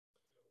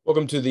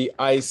Welcome to the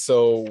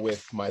ISO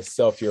with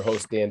myself, your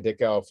host, Dan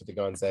Dickau for the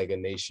Gonzaga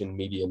Nation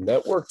Media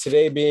Network.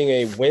 Today being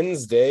a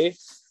Wednesday,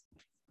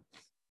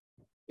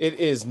 it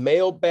is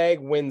Mailbag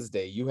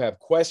Wednesday. You have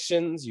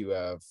questions, you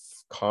have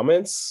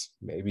comments,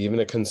 maybe even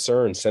a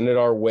concern. Send it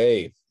our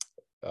way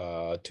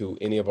to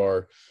any of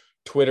our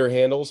Twitter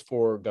handles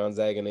for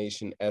Gonzaga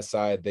Nation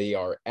SI. They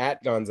are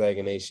at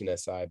Gonzaga Nation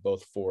SI,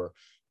 both for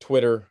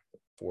Twitter,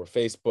 for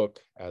Facebook,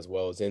 as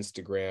well as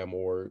Instagram,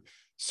 or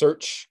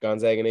search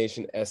Gonzaga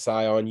Nation SI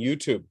on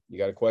YouTube. You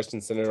got a question,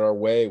 send it our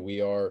way.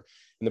 We are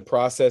in the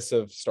process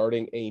of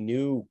starting a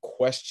new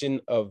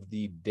question of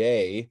the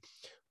day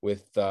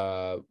with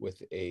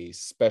a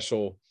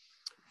special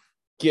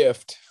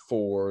gift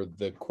for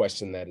the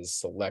question that is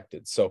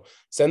selected. So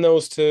send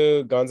those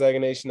to Gonzaga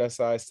Nation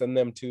SI, send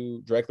them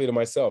directly to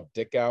myself,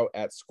 Dickau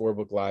at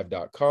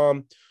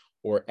scorebooklive.com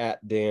or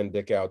at Dan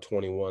Dickau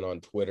 21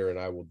 on Twitter, and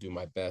I will do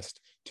my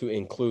best to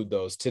include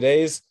those.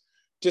 Today's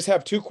just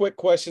have two quick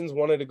questions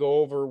wanted to go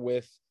over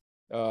with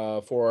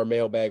for our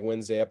Mailbag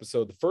Wednesday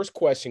episode. The first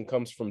question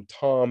comes from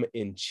Tom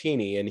in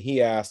Cheney, and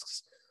he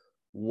asks,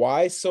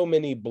 why so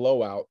many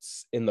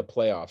blowouts in the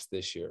playoffs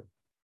this year?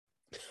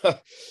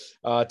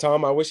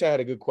 Tom, I wish I had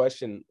a good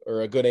question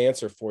or a good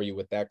answer for you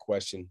with that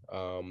question.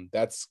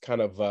 That's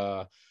kind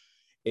of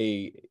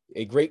a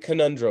great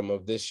conundrum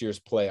of this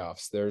year's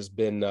playoffs. There's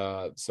been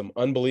some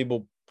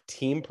unbelievable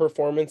team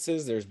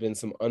performances. There's been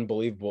some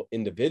unbelievable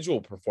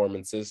individual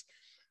performances.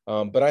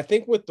 But I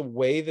think with the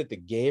way that the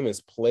game is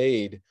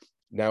played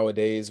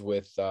nowadays,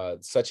 with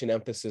such an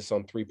emphasis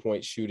on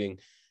three-point shooting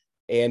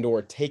and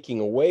or taking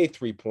away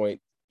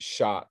three-point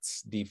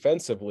shots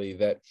defensively,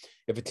 that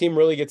if a team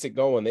really gets it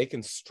going, they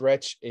can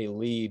stretch a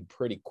lead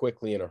pretty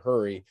quickly in a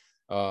hurry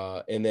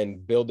and then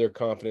build their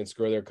confidence,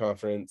 grow their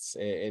confidence.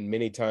 And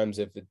many times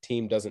if the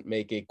team doesn't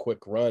make a quick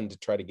run to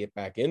try to get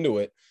back into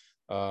it,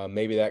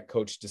 maybe that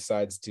coach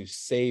decides to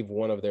save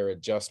one of their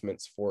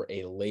adjustments for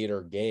a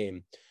later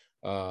game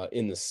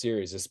in the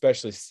series,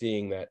 especially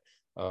seeing that,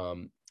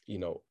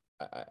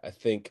 I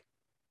think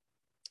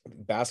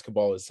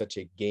basketball is such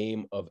a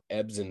game of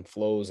ebbs and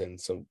flows and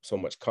so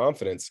much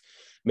confidence.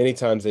 Many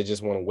times they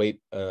just want to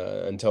wait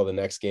until the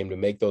next game to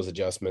make those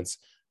adjustments.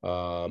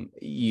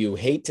 You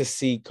hate to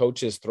see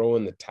coaches throw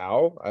in the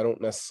towel. I don't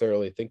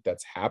necessarily think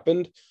that's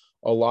happened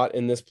a lot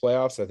in this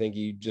playoffs. I think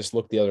you just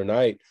looked the other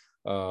night.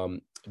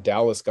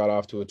 Dallas got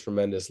off to a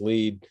tremendous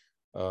lead.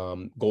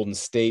 Golden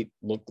State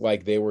looked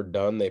like they were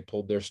done. They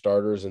pulled their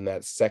starters, and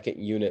that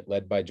second unit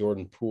led by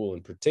Jordan Poole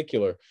in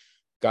particular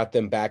got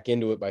them back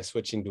into it by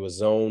switching to a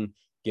zone,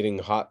 getting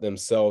hot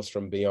themselves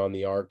from beyond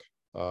the arc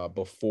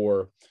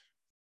before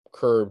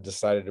Kerr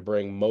decided to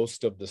bring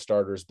most of the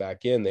starters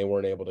back in. They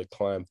weren't able to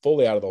climb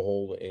fully out of the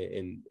hole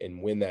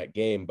and win that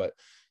game. But,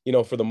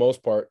 for the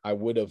most part, I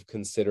would have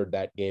considered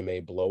that game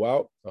a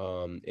blowout,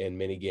 and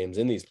many games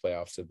in these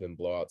playoffs have been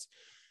blowouts.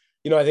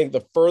 I think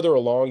the further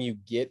along you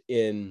get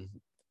in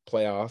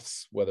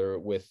playoffs, whether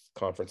with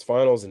conference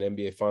finals and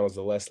NBA finals,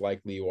 the less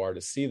likely you are to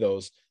see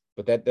those.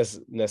 But that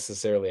doesn't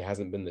necessarily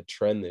hasn't been the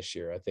trend this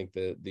year. I think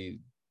the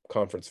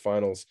conference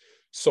finals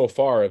so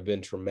far have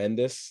been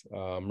tremendous.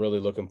 I'm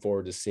really looking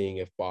forward to seeing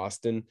if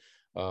Boston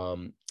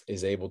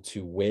is able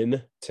to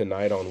win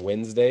tonight on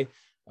Wednesday,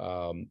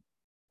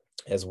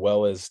 as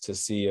well as to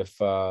see if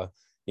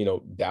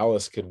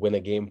Dallas could win a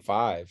game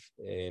 5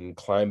 and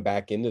climb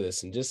back into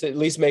this and just at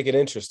least make it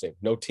interesting.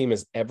 No team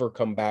has ever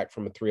come back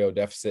from a 3-0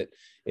 deficit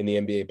in the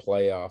NBA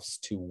playoffs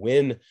to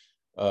win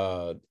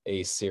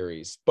a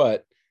series.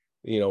 But,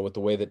 with the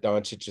way that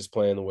Doncic is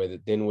playing, the way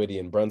that Dinwiddie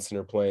and Brunson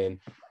are playing,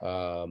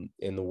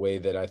 in the way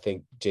that I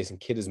think Jason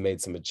Kidd has made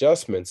some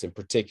adjustments, in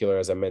particular,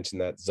 as I mentioned,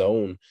 that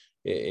zone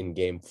in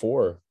game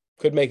 4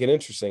 could make it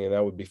interesting, and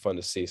that would be fun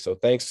to see. So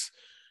thanks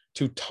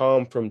to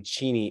Tom from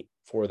Cheney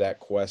for that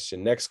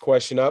question. Next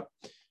question up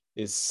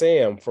is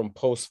Sam from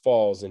Post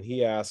Falls, and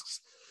he asks,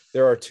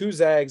 there are 2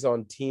 Zags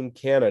on Team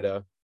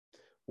Canada.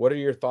 What are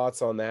your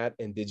thoughts on that?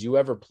 And did you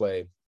ever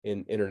play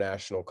in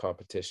international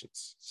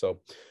competitions?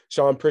 So,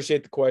 Sean,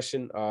 appreciate the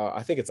question.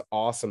 I think it's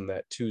awesome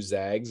that 2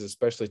 Zags,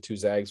 especially 2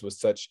 Zags with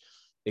such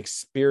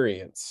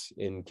experience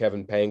in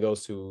Kevin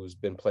Pangos, who's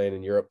been playing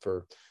in Europe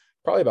for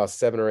probably about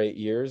 7 or 8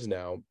 years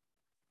now,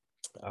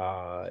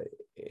 a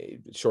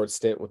short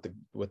stint with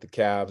the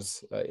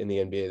Cavs in the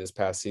NBA this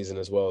past season,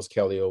 as well as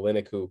Kelly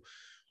Olynyk, who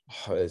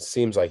it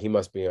seems like he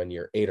must be on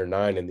year 8 or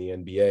 9 in the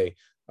NBA.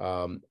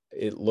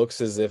 It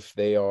looks as if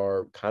they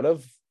are kind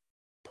of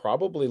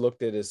probably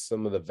looked at as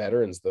some of the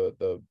veterans,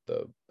 the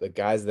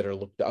guys that are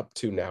looked up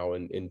to now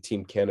in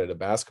Team Canada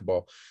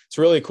basketball. It's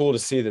really cool to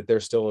see that they're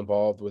still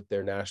involved with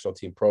their national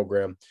team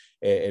program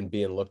and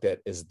being looked at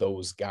as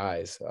those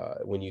guys.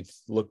 When you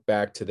look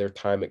back to their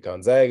time at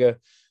Gonzaga,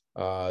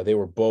 they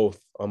were both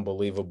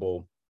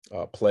unbelievable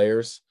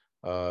players.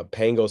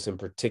 Pangos in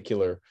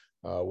particular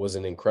was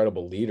an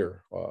incredible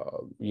leader,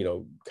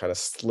 kind of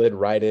slid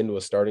right into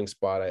a starting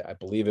spot. I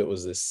believe it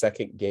was the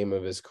second game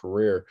of his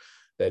career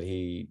that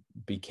he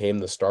became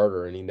the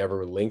starter, and he never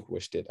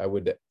relinquished it. I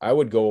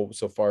would go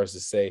so far as to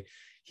say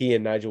he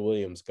and Nigel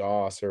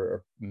Williams-Goss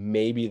are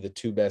maybe the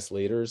two best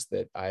leaders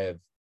that I have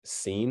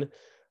seen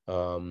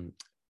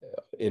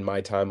in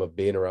my time of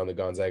being around the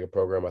Gonzaga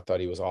program. I thought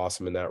he was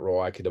awesome in that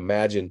role. I could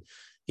imagine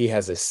he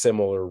has a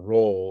similar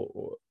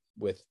role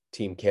with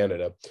Team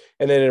Canada.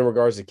 And then in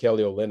regards to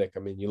Kelly Olynyk, I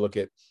mean, you look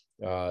at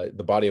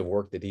the body of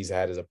work that he's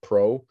had as a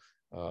pro.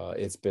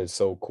 It's been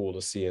so cool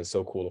to see and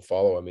so cool to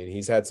follow. I mean,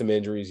 he's had some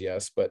injuries,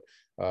 yes, but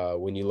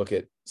when you look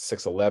at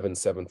 6'11",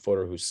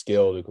 7-footer who's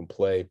skilled, who can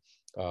play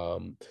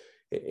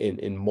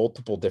in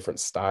multiple different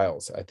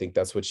styles, I think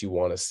that's what you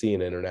want to see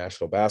in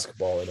international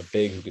basketball. And a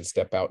big who can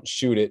step out and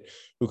shoot it,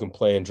 who can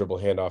play in dribble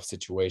handoff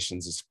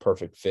situations, is a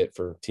perfect fit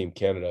for Team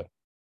Canada.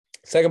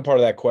 Second part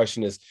of that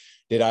question is,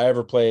 did I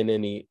ever play in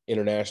any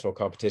international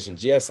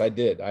competitions? Yes, I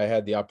did. I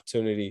had the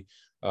opportunity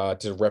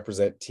to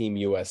represent Team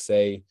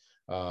USA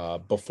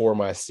before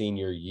my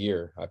senior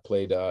year. I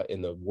played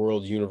in the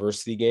World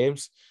University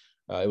Games.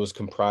 It was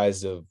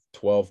comprised of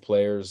 12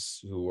 players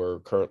who were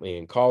currently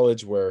in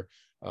college, where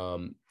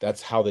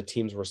that's how the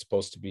teams were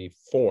supposed to be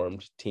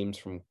formed. Teams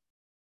from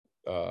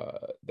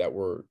that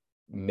were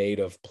made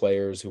of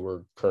players who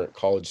were current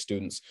college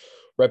students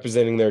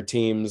representing their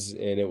teams.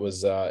 And it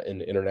was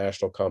an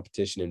international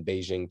competition in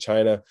Beijing,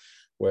 China,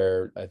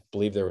 where I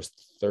believe there was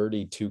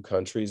 32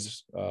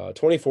 countries,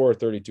 24 or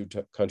 32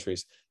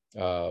 countries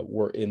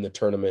were in the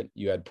tournament.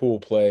 You had pool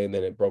play, and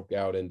then it broke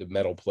out into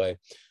medal play.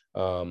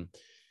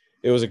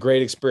 It was a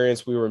great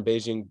experience. We were in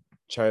Beijing,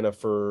 China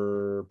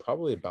for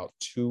probably about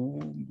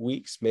 2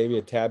 weeks, maybe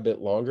a tad bit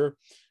longer.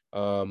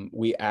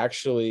 We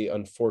actually,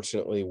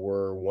 unfortunately,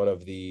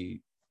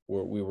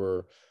 we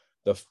were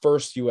the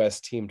first U.S.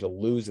 team to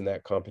lose in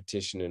that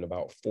competition in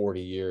about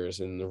 40 years.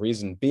 And the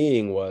reason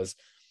being was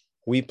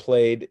we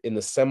played in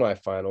the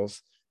semifinals,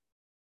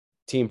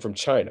 team from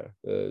China,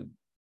 the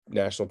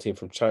national team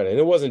from China. And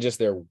it wasn't just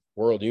their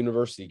World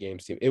University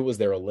Games team. It was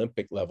their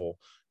Olympic level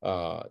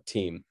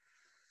team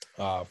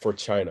for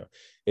China.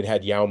 It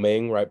had Yao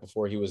Ming right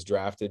before he was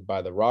drafted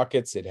by the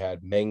Rockets. It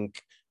had Meng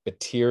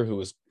Batir, who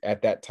was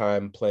at that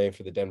time playing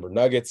for the Denver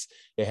Nuggets.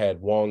 It had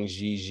Wang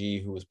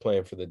Zhizhi, who was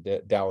playing for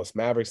the Dallas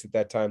Mavericks at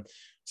that time.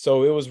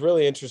 So it was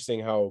really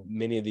interesting how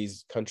many of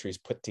these countries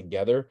put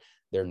together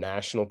their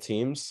national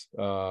teams,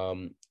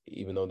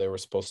 even though they were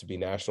supposed to be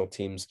national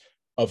teams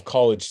of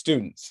college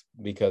students,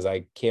 because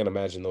I can't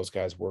imagine those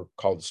guys were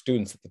college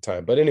students at the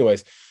time. But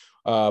anyways,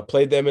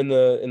 played them in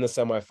the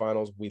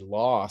semifinals. We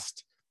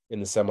lost in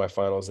the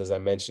semifinals, as I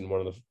mentioned,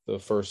 one of the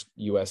first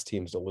U.S.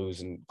 teams to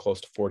lose in close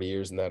to 40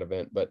 years in that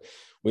event. But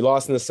we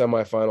lost in the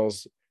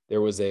semifinals.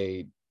 There was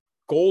a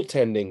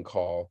goaltending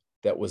call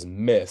that was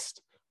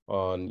missed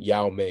on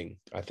Yao Ming.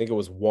 I think it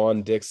was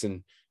Juan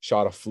Dixon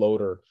shot a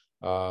floater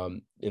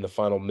in the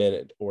final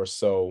minute or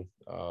so.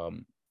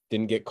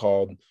 Didn't get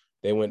called.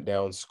 They went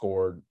down,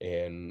 scored,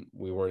 and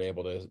we weren't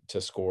able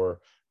to score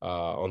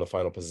on the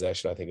final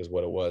possession, I think is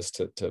what it was,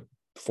 to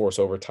force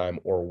overtime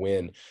or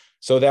win.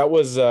 So that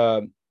was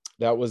a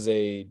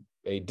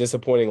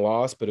disappointing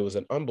loss, but it was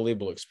an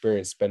unbelievable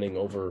experience spending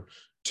over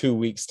 2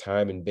 weeks'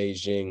 time in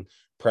Beijing,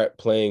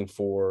 playing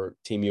for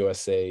Team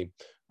USA,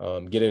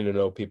 getting to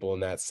know people in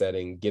that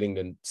setting, getting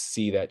to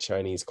see that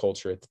Chinese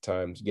culture at the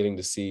time, getting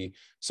to see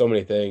so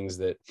many things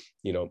that,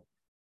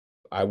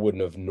 I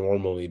wouldn't have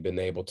normally been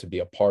able to be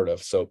a part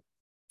of. So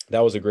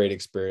that was a great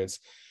experience.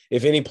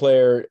 If any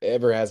player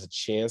ever has a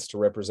chance to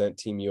represent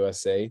Team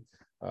USA,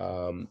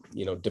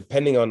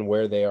 depending on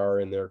where they are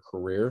in their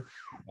career,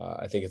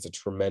 I think it's a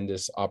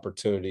tremendous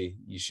opportunity.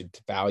 You should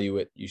value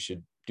it. You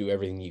should do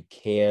everything you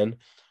can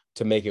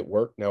to make it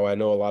work. Now, I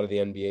know a lot of the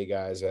NBA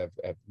guys have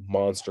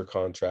monster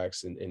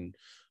contracts and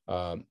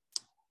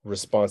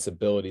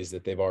responsibilities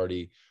that they've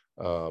already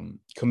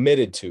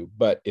committed to,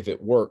 but if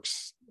it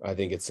works, I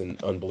think it's an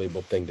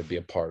unbelievable thing to be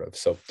a part of.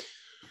 So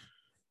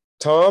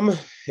Tom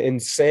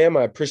and Sam,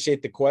 I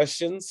appreciate the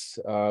questions.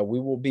 We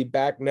will be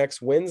back next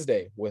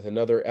Wednesday with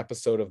another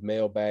episode of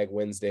Mailbag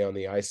Wednesday on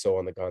the ISO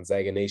on the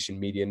Gonzaga Nation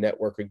Media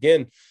Network.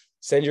 Again,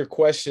 send your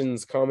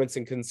questions, comments,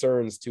 and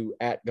concerns to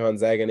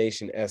 @Gonzaga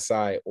Nation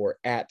SI or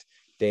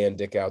 @Dan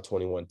Dickau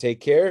 21.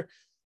 Take care.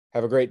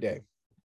 Have a great day.